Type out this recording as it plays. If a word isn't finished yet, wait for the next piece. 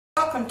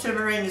welcome to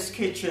Marina's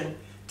kitchen.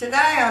 Today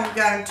I'm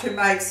going to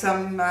make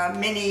some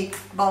mini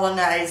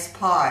Bolognese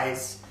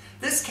pies.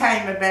 This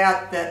came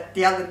about that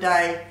the other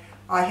day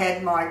I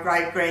had my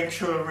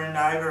great-grandchildren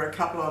over, a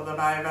couple of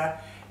them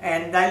over,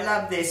 and they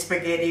love their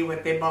spaghetti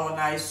with their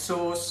Bolognese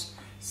sauce.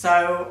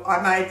 So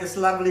I made this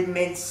lovely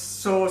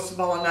minced sauce,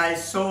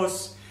 Bolognese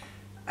sauce,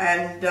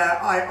 and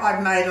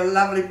I made a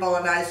lovely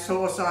Bolognese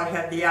sauce. I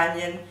had the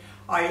onion,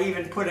 I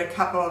even put a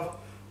cup of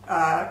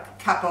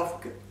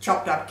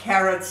chopped up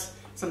carrots,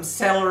 some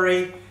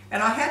celery,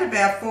 and I had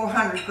about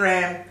 400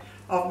 grams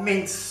of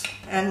mince.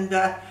 And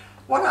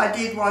what I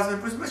did was,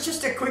 it was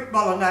just a quick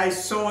Bolognese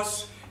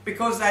sauce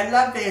because they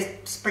love their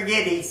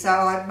spaghetti, so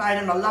I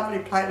made them a lovely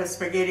plate of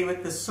spaghetti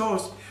with the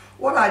sauce.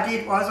 What I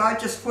did was I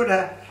just put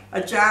a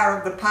jar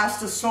of the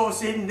pasta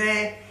sauce in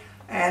there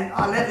and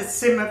I let it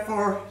simmer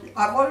for,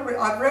 I've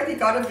already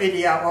got a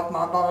video of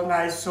my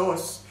Bolognese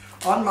sauce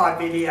on my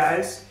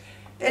videos.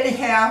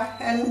 Anyhow,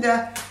 and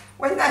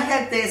when they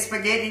had their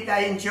spaghetti,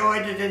 they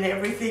enjoyed it and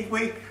everything.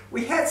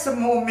 We had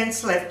some more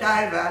mince left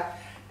over,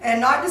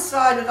 and I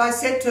decided, I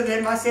said to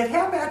them, I said,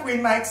 how about we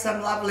make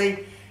some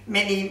lovely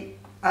mini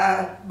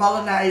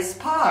Bolognese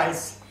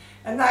pies?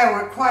 And they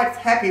were quite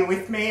happy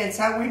with me, and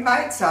so we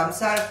made some.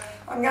 So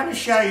I'm going to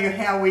show you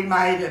how we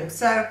made them.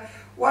 So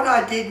what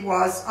I did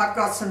was, I've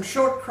got some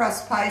short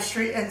crust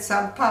pastry and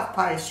some puff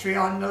pastry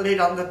on the lid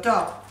on the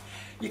top.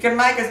 You can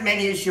make as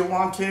many as you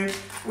want to.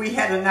 We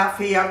had enough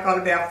here. I've got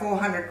about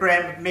 400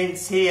 grams of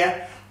mince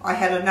here. I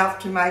had enough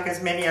to make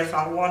as many as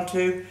I want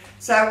to.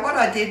 So what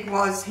I did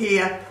was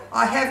here,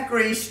 I have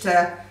greased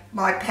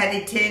my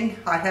patty tin.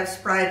 I have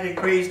sprayed and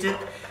greased it.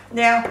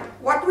 Now,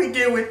 what we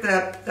do with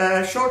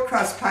the short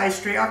crust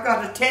pastry, I've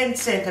got a 10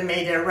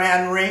 centimetre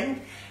round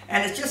ring,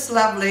 and it's just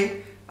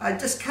lovely. I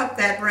just cut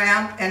that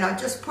round and I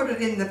just put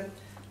it in the,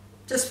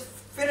 just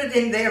fit it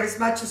in there as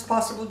much as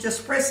possible.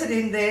 Just press it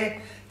in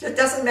there. It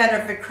doesn't matter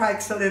if it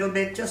cracks a little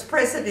bit, just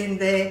press it in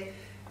there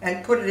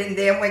and put it in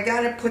there. And we're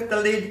going to put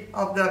the lid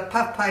of the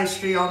puff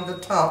pastry on the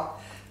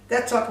top.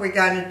 That's what we're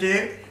going to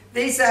do.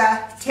 These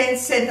are 10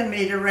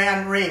 centimetre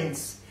round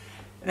rings.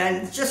 And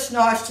it's just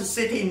nice to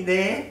sit in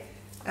there.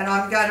 And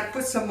I'm going to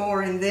put some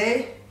more in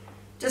there.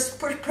 Just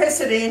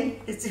press it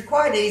in. It's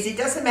quite easy. It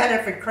doesn't matter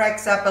if it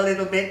cracks up a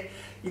little bit.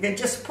 You can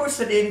just push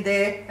it in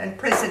there and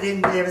press it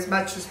in there as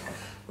much as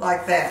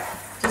like that.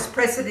 Just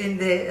press it in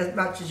there as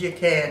much as you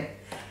can.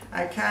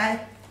 Okay,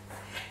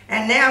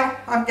 and now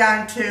I'm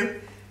going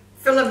to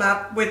fill them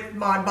up with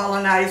my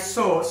Bolognese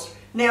sauce.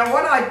 Now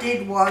what I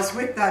did was,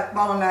 with that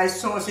Bolognese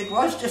sauce, it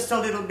was just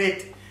a little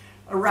bit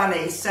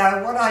runny.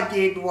 So what I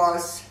did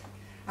was,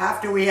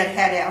 after we had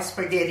had our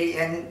spaghetti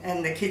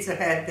and the kids have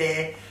had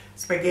their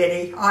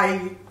spaghetti,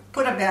 I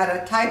put about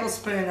a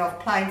tablespoon of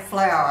plain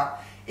flour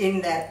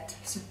in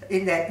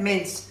that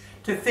mince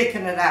to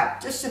thicken it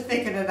up, just to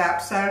thicken it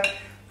up. So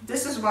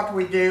this is what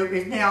we do,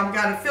 is now I'm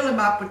going to fill them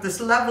up with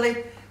this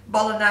lovely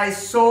Bolognese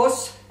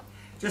sauce.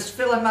 Just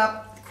fill them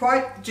up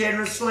quite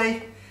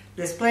generously.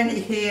 There's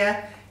plenty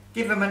here.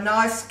 Give them a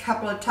nice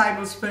couple of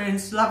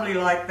tablespoons, lovely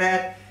like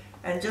that,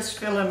 and just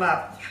fill them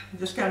up. I'm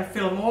just going to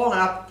fill them all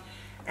up.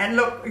 And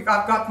look,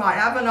 I've got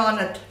my oven on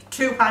at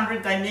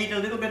 200. They need a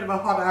little bit of a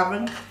hot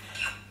oven.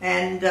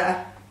 And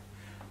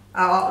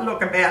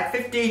look, about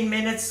 15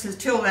 minutes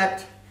until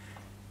that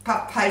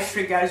puff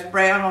pastry goes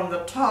brown on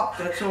the top.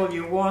 That's all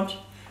you want.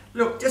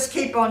 Look, just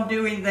keep on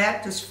doing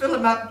that. Just fill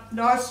them up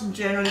nice and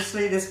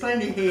generously. There's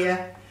plenty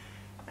here.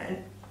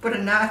 And put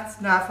enough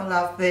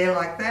there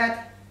like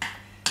that.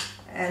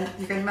 And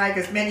you can make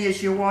as many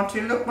as you want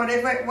to. Look,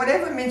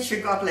 whatever mince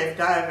you got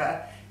left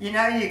over, you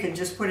know, you can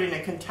just put in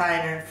a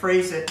container and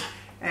freeze it.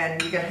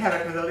 And you can have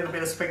it with a little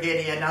bit of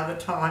spaghetti another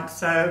time.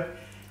 So,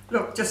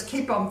 look, just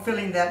keep on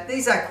filling that.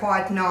 These are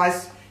quite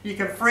nice. You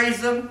can freeze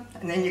them,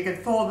 and then you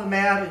can thaw them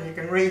out, and you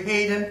can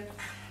reheat them.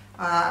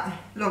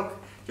 Look.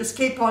 Just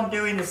keep on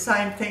doing the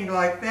same thing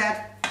like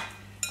that.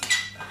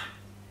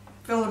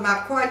 Fill them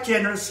up quite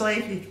generously.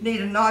 You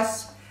need a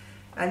nice,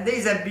 and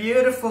these are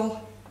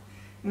beautiful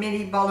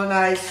mini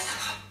Bolognese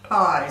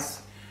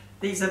pies.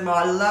 These are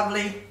my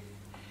lovely,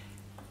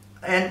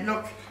 and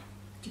look,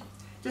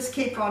 just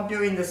keep on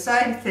doing the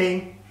same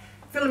thing.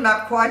 Fill them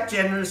up quite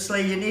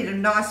generously. You need a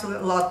nice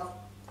little lot,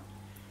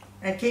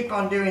 and keep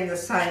on doing the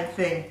same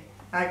thing,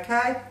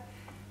 okay?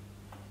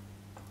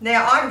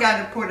 Now I'm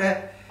going to put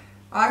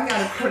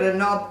a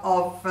knob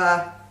of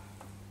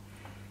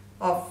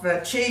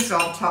cheese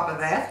on top of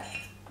that.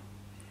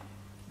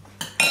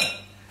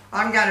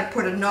 I'm going to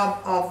put a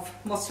knob of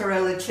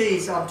mozzarella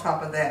cheese on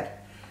top of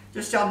that,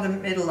 just on the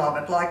middle of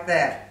it, like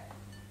that.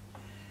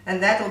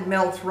 And that'll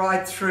melt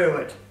right through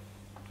it.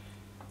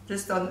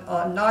 Just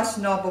a nice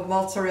knob of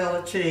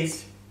mozzarella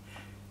cheese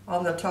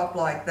on the top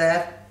like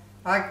that,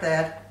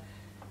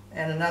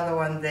 and another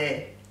one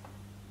there.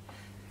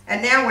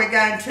 And now we're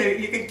going to,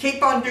 you can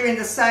keep on doing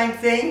the same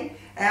thing.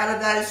 Out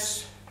of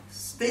those,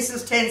 this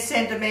is 10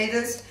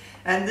 centimetres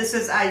and this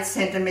is 8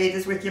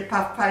 centimetres with your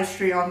puff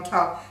pastry on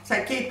top.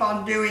 So keep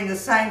on doing the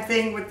same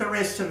thing with the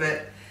rest of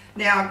it.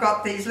 Now I've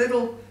got these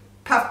little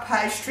puff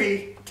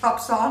pastry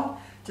tops on,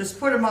 Just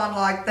put them on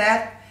like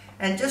that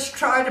and just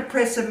try to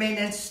press them in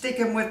and stick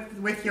them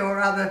with your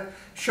other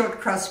short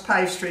crust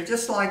pastry,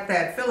 just like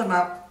that. Fill them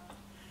up.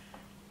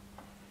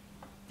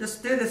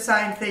 Just do the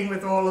same thing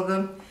with all of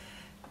them.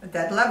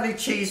 That lovely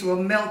cheese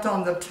will melt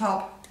on the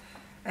top.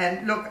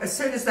 And look, as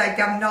soon as they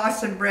come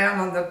nice and brown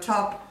on the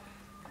top,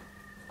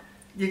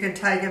 you can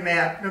take them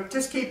out. Look,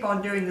 just keep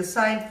on doing the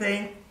same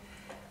thing.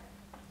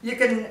 You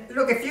can,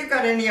 look, if you've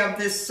got any of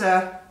this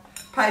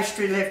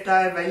pastry left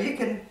over, you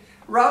can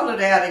roll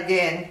it out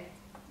again.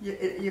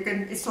 You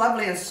can, it's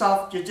lovely and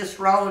soft. You just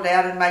roll it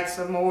out and make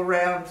some more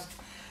rounds.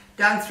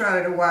 Don't throw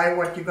it away,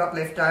 what you've got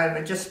left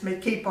over. Just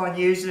keep on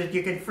using it.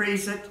 You can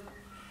freeze it.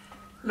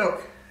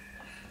 Look,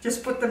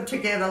 just put them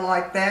together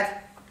like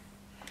that.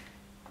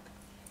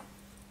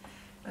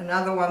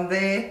 Another one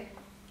there.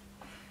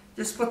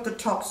 Just put the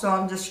tops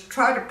on. Just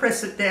try to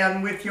press it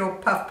down with your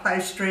puff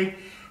pastry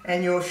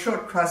and your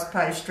short crust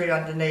pastry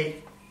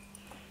underneath.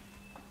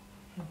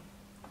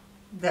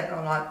 That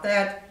one like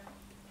that.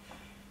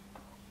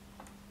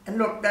 And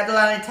look, that'll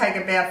only take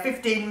about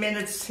 15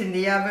 minutes in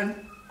the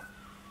oven.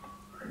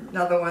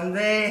 Another one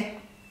there.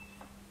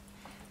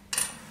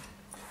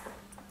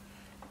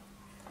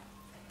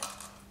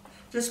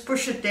 Just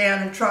push it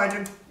down and try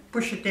to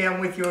push it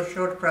down with your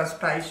short crust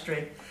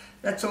pastry.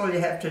 That's all you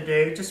have to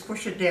do. Just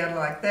push it down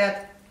like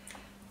that.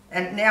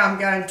 And now I'm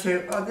going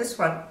to, oh, this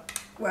one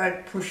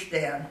won't push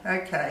down.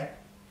 Okay.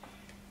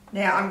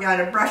 Now I'm going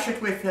to brush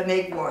it with an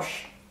egg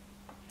wash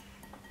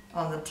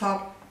on the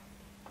top.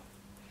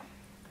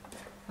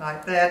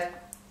 Like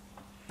that.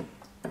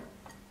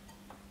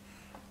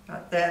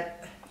 Like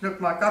that.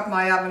 Look, I got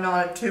my oven on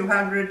at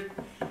 200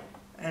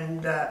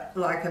 and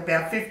like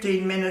about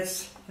 15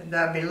 minutes. And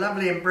they'll be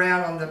lovely and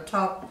brown on the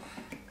top.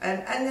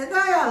 And they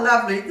are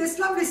lovely. This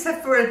lovely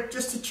stuff for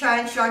just a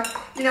change. Like,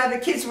 you know, the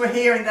kids were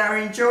here and they were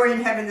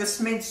enjoying having this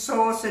mint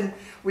sauce, and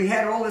we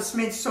had all this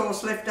mint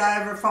sauce left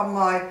over from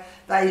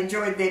they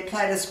enjoyed their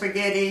plate of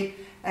spaghetti.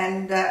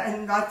 And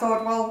I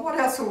thought, well, what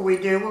else will we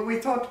do? Well, we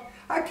thought,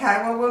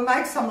 okay, well, we'll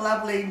make some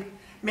lovely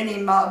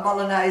mini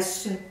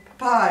Bolognese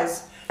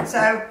pies.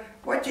 So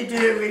what you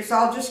do is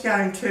I'm just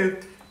going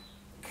to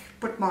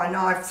put my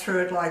knife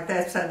through it like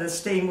that so the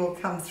steam will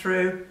come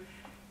through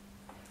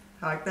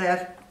like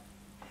that.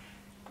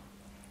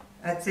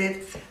 That's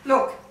it.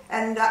 Look,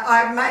 and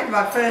I made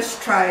my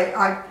first tray.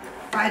 I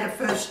made a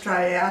first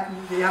tray out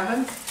of the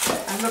oven,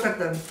 and look at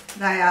them.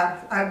 They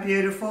are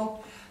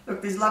beautiful.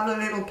 Look, these lovely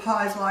little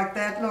pies like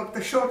that. Look,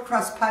 the short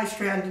crust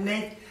pastry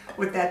underneath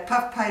with that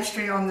puff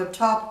pastry on the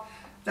top.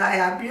 They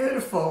are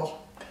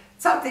beautiful.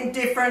 Something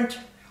different.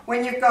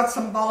 When you've got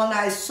some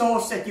Bolognese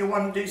sauce that you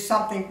want to do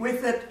something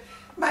with it,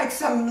 make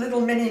some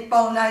little mini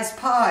Bolognese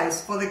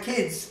pies for the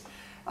kids.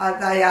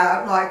 They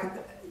are like,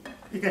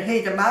 you can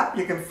heat them up,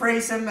 you can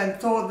freeze them and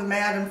thaw them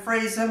out and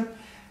freeze them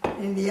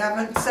in the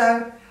oven.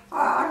 So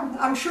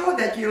I'm sure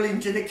that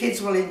the kids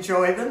will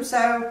enjoy them.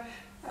 So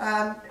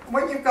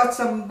when you've got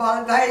some,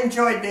 they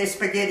enjoyed their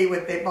spaghetti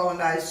with their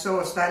Bolognese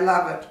sauce. They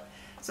love it.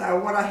 So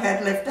what I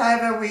had left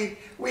over,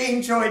 we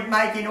enjoyed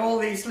making all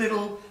these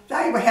little.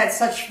 They had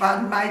such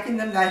fun making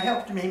them. They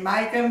helped me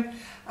make them.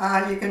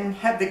 You can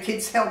have the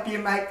kids help you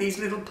make these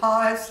little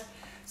pies.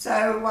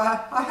 So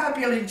I hope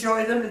you'll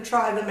enjoy them and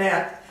try them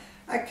out.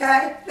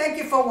 Okay, thank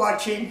you for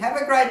watching. Have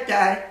a great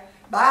day.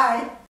 Bye.